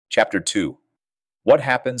Chapter 2. What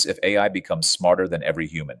happens if AI becomes smarter than every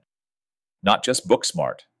human? Not just book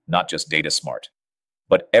smart, not just data smart,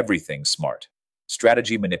 but everything smart.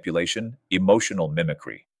 Strategy manipulation, emotional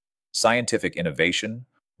mimicry, scientific innovation,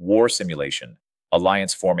 war simulation,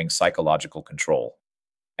 alliance forming psychological control,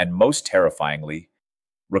 and most terrifyingly,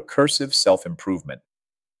 recursive self improvement,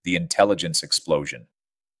 the intelligence explosion.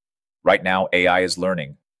 Right now, AI is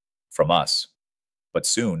learning from us, but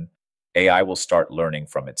soon, AI will start learning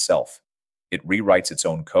from itself. It rewrites its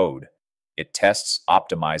own code. It tests,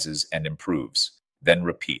 optimizes, and improves, then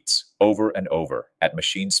repeats over and over at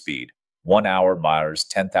machine speed. 1 hour mires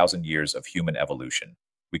 10,000 years of human evolution.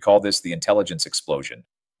 We call this the intelligence explosion.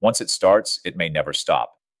 Once it starts, it may never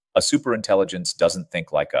stop. A superintelligence doesn't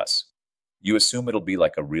think like us. You assume it'll be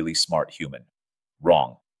like a really smart human.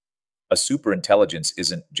 Wrong. A superintelligence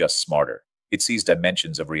isn't just smarter. It sees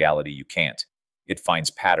dimensions of reality you can't. It finds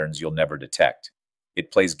patterns you'll never detect.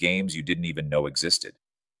 It plays games you didn't even know existed.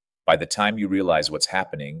 By the time you realize what's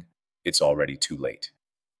happening, it's already too late.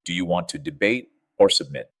 Do you want to debate or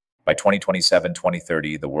submit? By 2027,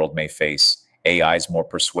 2030, the world may face AIs more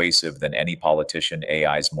persuasive than any politician,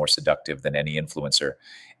 AIs more seductive than any influencer,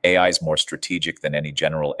 AIs more strategic than any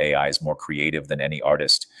general, AIs more creative than any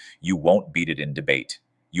artist. You won't beat it in debate.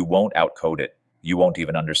 You won't outcode it. You won't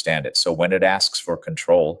even understand it. So when it asks for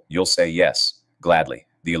control, you'll say yes, gladly.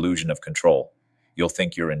 The illusion of control. You'll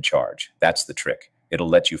think you're in charge. That's the trick. It'll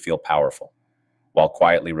let you feel powerful while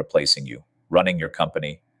quietly replacing you, running your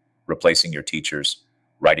company, replacing your teachers,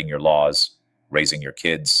 writing your laws, raising your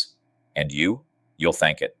kids. And you'll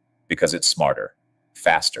thank it because it's smarter,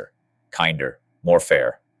 faster, kinder, more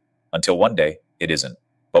fair. Until one day, it isn't.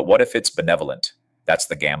 But what if it's benevolent? That's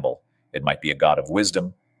the gamble. It might be a god of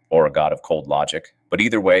wisdom or a god of cold logic, but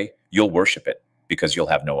either way, you'll worship it because you'll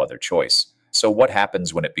have no other choice. So what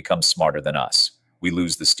happens when it becomes smarter than us? We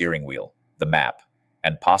lose the steering wheel, the map,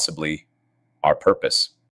 and possibly our purpose.